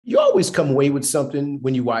You always come away with something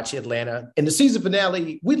when you watch Atlanta. In the season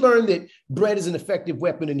finale, we learned that bread is an effective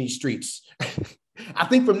weapon in these streets. I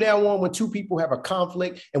think from now on, when two people have a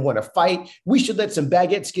conflict and want to fight, we should let some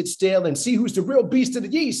baguettes get stale and see who's the real beast of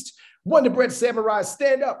the East. Wonder Bread Samurai,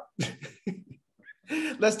 stand up.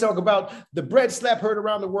 Let's talk about the bread slap heard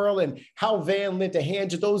around the world and how Van lent a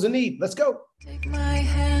hand to those in need. Let's go. Take my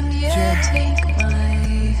hand, yeah, take my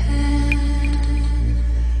hand.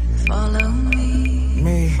 Follow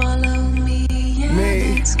me, follow me,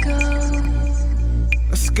 yeah, let's go.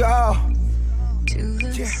 Let's go. To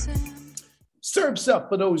the center. Surfs up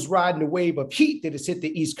for those riding the wave of heat that has hit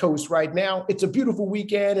the East Coast right now. It's a beautiful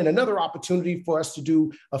weekend and another opportunity for us to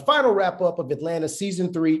do a final wrap-up of Atlanta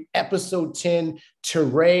Season 3, Episode 10,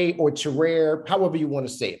 Terray or Terrare, however you want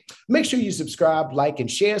to say it. Make sure you subscribe, like, and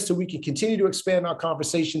share so we can continue to expand our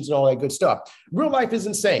conversations and all that good stuff. Real life is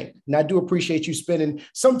insane, and I do appreciate you spending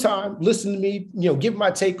some time listening to me, give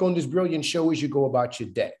my take on this brilliant show as you go about your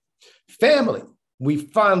day. Family. We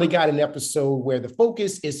finally got an episode where the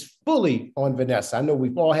focus is fully on Vanessa. I know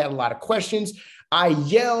we've all had a lot of questions. I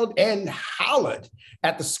yelled and hollered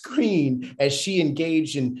at the screen as she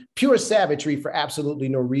engaged in pure savagery for absolutely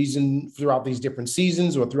no reason throughout these different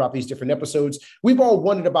seasons or throughout these different episodes. We've all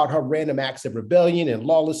wondered about her random acts of rebellion and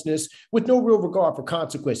lawlessness with no real regard for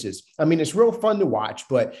consequences. I mean, it's real fun to watch,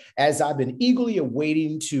 but as I've been eagerly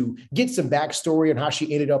awaiting to get some backstory on how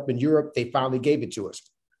she ended up in Europe, they finally gave it to us.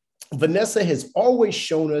 Vanessa has always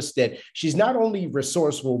shown us that she's not only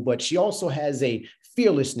resourceful, but she also has a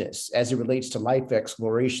fearlessness as it relates to life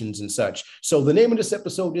explorations and such. So the name of this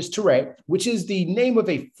episode is Terray, which is the name of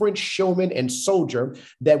a French showman and soldier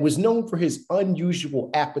that was known for his unusual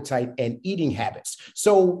appetite and eating habits.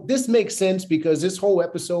 So this makes sense because this whole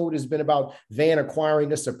episode has been about Van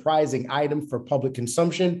acquiring a surprising item for public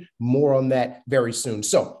consumption. More on that very soon.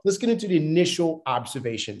 So let's get into the initial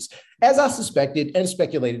observations. As I suspected and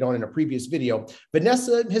speculated on in a previous video,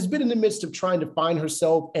 Vanessa has been in the midst of trying to find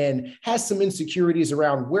herself and has some insecurities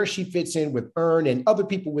around where she fits in with Ern and other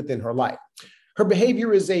people within her life. Her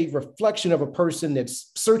behavior is a reflection of a person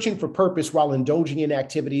that's searching for purpose while indulging in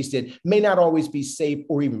activities that may not always be safe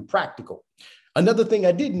or even practical. Another thing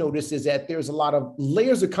I did notice is that there's a lot of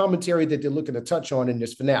layers of commentary that they're looking to touch on in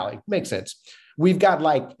this finale. Makes sense. We've got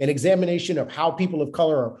like an examination of how people of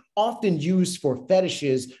color are often used for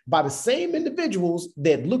fetishes by the same individuals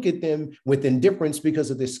that look at them with indifference because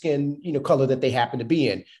of the skin, color that they happen to be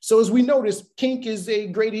in. So as we notice, kink is a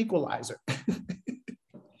great equalizer.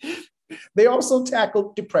 They also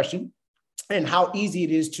tackle depression and how easy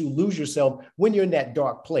it is to lose yourself when you're in that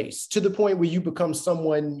dark place to the point where you become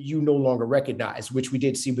someone you no longer recognize, which we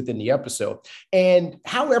did see within the episode, and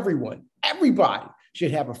how everybody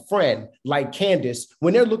should have a friend like Candace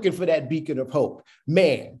when they're looking for that beacon of hope.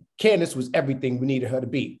 Man, Candace was everything we needed her to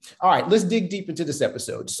be. All right, let's dig deep into this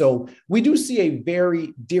episode. So we do see a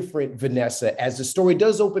very different Vanessa as the story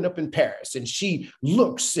does open up in Paris, and she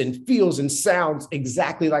looks and feels and sounds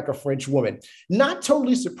exactly like a French woman. Not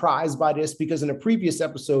totally surprised by this because in a previous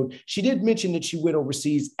episode, she did mention that she went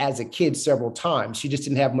overseas as a kid several times. She just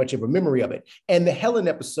didn't have much of a memory of it. And the Helen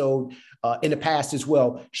episode in the past as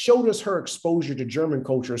well showed us her exposure to German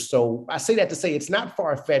culture. So I say that to say it's not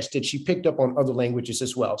far-fetched that she picked up on other languages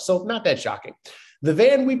as well. So not that shocking. The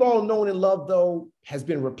Van we've all known and loved, though, has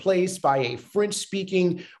been replaced by a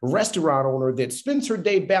French-speaking restaurant owner that spends her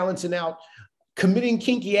day balancing out committing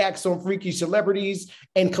kinky acts on freaky celebrities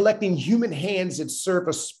and collecting human hands that serve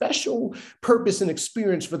a special purpose and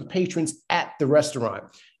experience for the patrons at the restaurant.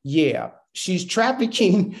 Yeah, she's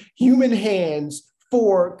trafficking human hands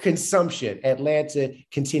for consumption. Atlanta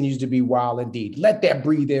continues to be wild indeed. Let that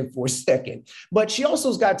breathe in for a second. But she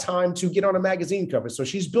also's got time to get on a magazine cover. So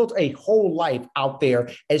she's built a whole life out there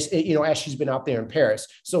as she's been out there in Paris.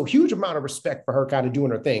 So huge amount of respect for her kind of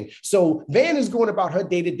doing her thing. So Van is going about her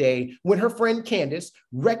day to day when her friend Candace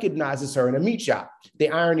recognizes her in a meat shop. The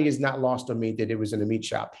irony is not lost on me that it was in a meat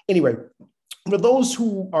shop. Anyway, for those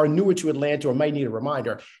who are newer to Atlanta or might need a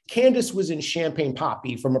reminder, Candace was in Champagne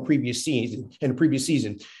Poppy from a previous season.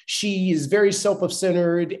 She is very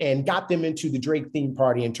self-centered and got them into the Drake theme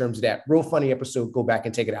party in terms of that. Real funny episode. Go back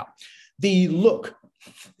and take it out. The look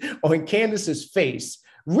on Candace's face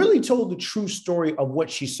really told the true story of what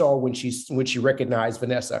she saw when she recognized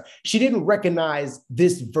Vanessa. She didn't recognize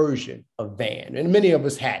this version of Van, and many of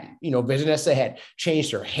us hadn't. Vanessa had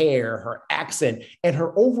changed her hair, her accent, and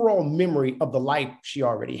her overall memory of the life she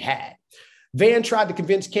already had. Van tried to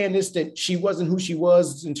convince Candace that she wasn't who she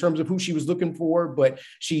was in terms of who she was looking for, but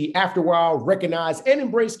she, after a while, recognized and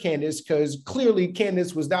embraced Candace because clearly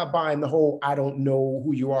Candace was not buying the whole "I don't know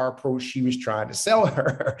who you are" approach she was trying to sell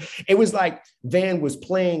her. It was like Van was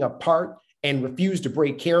playing a part and refused to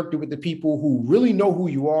break character with the people who really know who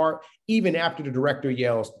you are, even after the director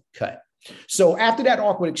yells, "Cut." So after that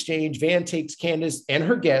awkward exchange, Van takes Candace and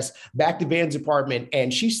her guests back to Van's apartment,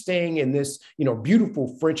 and she's staying in this,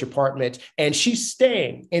 beautiful French apartment, and she's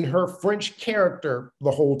staying in her French character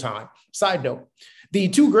the whole time. Side note, the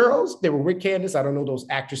two girls, they were with Candace. I don't know those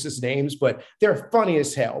actresses' names, but they're funny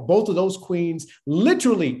as hell. Both of those queens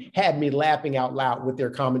literally had me laughing out loud with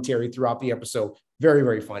their commentary throughout the episode. Very,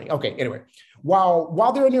 very funny. Okay, anyway,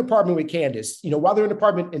 while they're in their apartment with Candace, while they're in the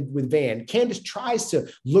apartment with Van, Candace tries to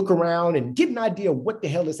look around and get an idea of what the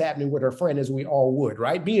hell is happening with her friend, as we all would,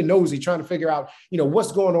 right? Being nosy, trying to figure out,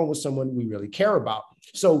 what's going on with someone we really care about.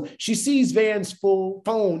 So she sees Van's full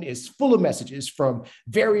phone is full of messages from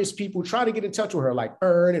various people trying to get in touch with her, like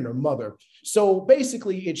Ern and her mother. So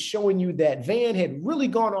basically, it's showing you that Van had really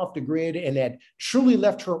gone off the grid and had truly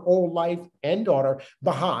left her old life and daughter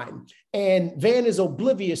behind. And Van is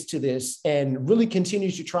oblivious to this and really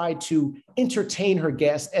continues to try to entertain her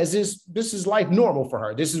guests as this is life normal for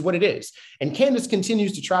her. This is what it is. And Candace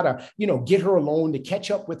continues to try to, get her alone to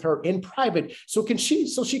catch up with her in private so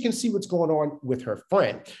she can see what's going on with her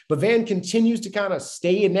friend. But Van continues to kind of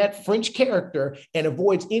stay in that French character and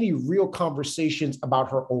avoids any real conversations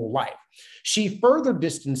about her old life. She further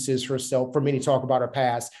distances herself from any talk about her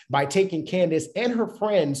past by taking Candace and her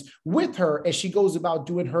friends with her as she goes about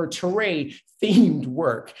doing her terrain-themed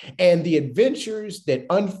work. And the adventures that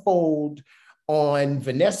unfold on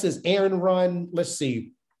Vanessa's errand run, let's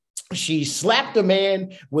see, she slapped a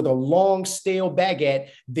man with a long, stale baguette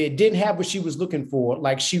that didn't have what she was looking for.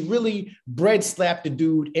 Like, she really bread slapped a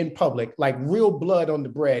dude in public, like real blood on the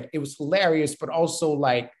bread. It was hilarious, but also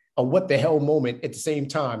like a what the hell moment at the same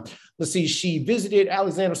time. Let's see, she visited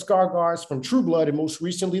Alexander Skarsgård from True Blood and most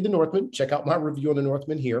recently The Northman. Check out my review on The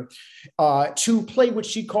Northman here. To play what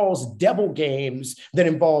she calls devil games that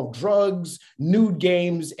involve drugs, nude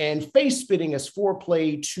games, and face spitting as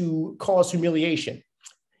foreplay to cause humiliation.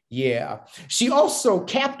 Yeah. She also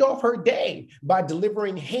capped off her day by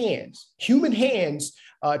delivering human hands,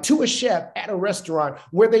 to a chef at a restaurant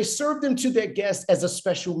where they served them to their guests as a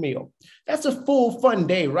special meal. That's a full fun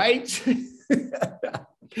day, right?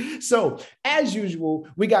 So as usual,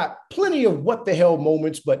 we got plenty of what the hell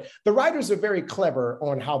moments, but the writers are very clever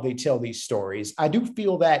on how they tell these stories. I do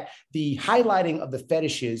feel that the highlighting of the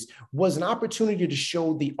fetishes was an opportunity to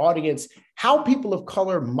show the audience how people of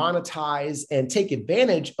color monetize and take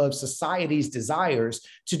advantage of society's desires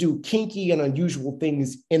to do kinky and unusual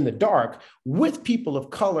things in the dark with people of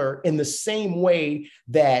color in the same way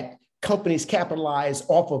that companies capitalize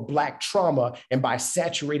off of Black trauma and by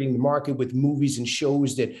saturating the market with movies and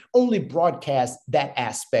shows that only broadcast that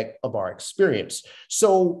aspect of our experience.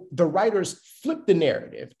 So the writers flipped the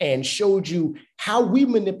narrative and showed you how we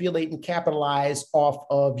manipulate and capitalize off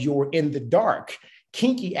of your in the dark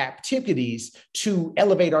kinky activities to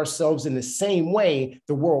elevate ourselves in the same way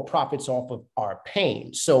the world profits off of our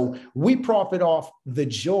pain. So we profit off the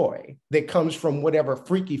joy that comes from whatever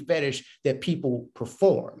freaky fetish that people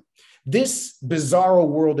perform. This bizarro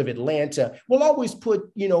world of Atlanta will always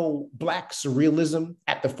put, Black surrealism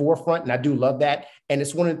at the forefront. And I do love that. And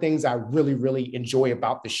it's one of the things I really, really enjoy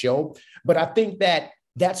about the show. But I think that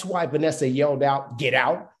that's why Vanessa yelled out, "Get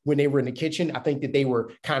out," when they were in the kitchen. I think that they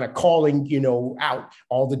were kind of calling, out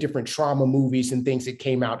all the different trauma movies and things that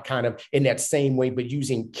came out kind of in that same way, but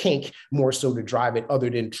using kink more so to drive it other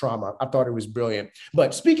than trauma. I thought it was brilliant.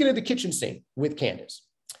 But speaking of the kitchen scene with Candace,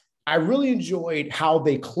 I really enjoyed how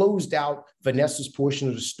they closed out Vanessa's portion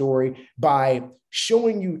of the story by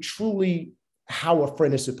showing you truly how a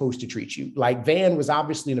friend is supposed to treat you. Like, Van was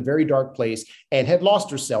obviously in a very dark place and had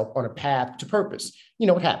lost herself on a path to purpose.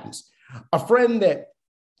 It happens. A friend that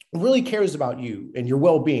really cares about you and your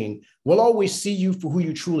well-being will always see you for who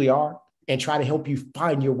you truly are and try to help you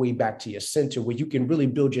find your way back to your center where you can really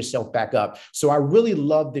build yourself back up. So I really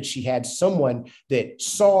love that she had someone that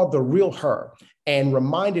saw the real her and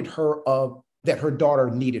reminded her of that her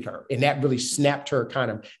daughter needed her. And that really snapped her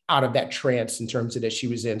kind of out of that trance in terms of that she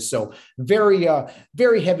was in. So very,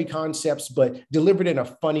 very heavy concepts, but delivered in a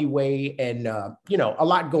funny way and, a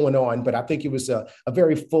lot going on. But I think it was a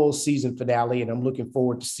very full season finale. And I'm looking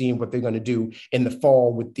forward to seeing what they're going to do in the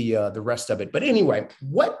fall with the rest of it. But anyway,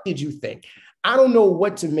 what did you think? I don't know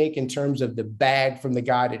what to make in terms of the bag from the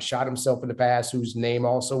guy that shot himself in the past, whose name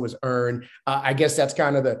also was earned. I guess that's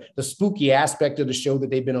kind of the spooky aspect of the show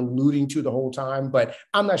that they've been alluding to the whole time, but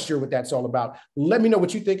I'm not sure what that's all about. Let me know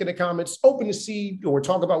what you think in the comments. Open to see or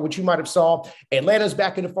talk about what you might have saw. Atlanta's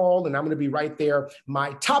back in the fall, and I'm going to be right there.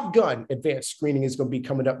 My Top Gun advanced screening is going to be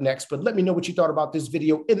coming up next, but let me know what you thought about this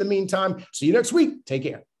video. In the meantime, see you next week. Take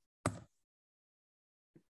care.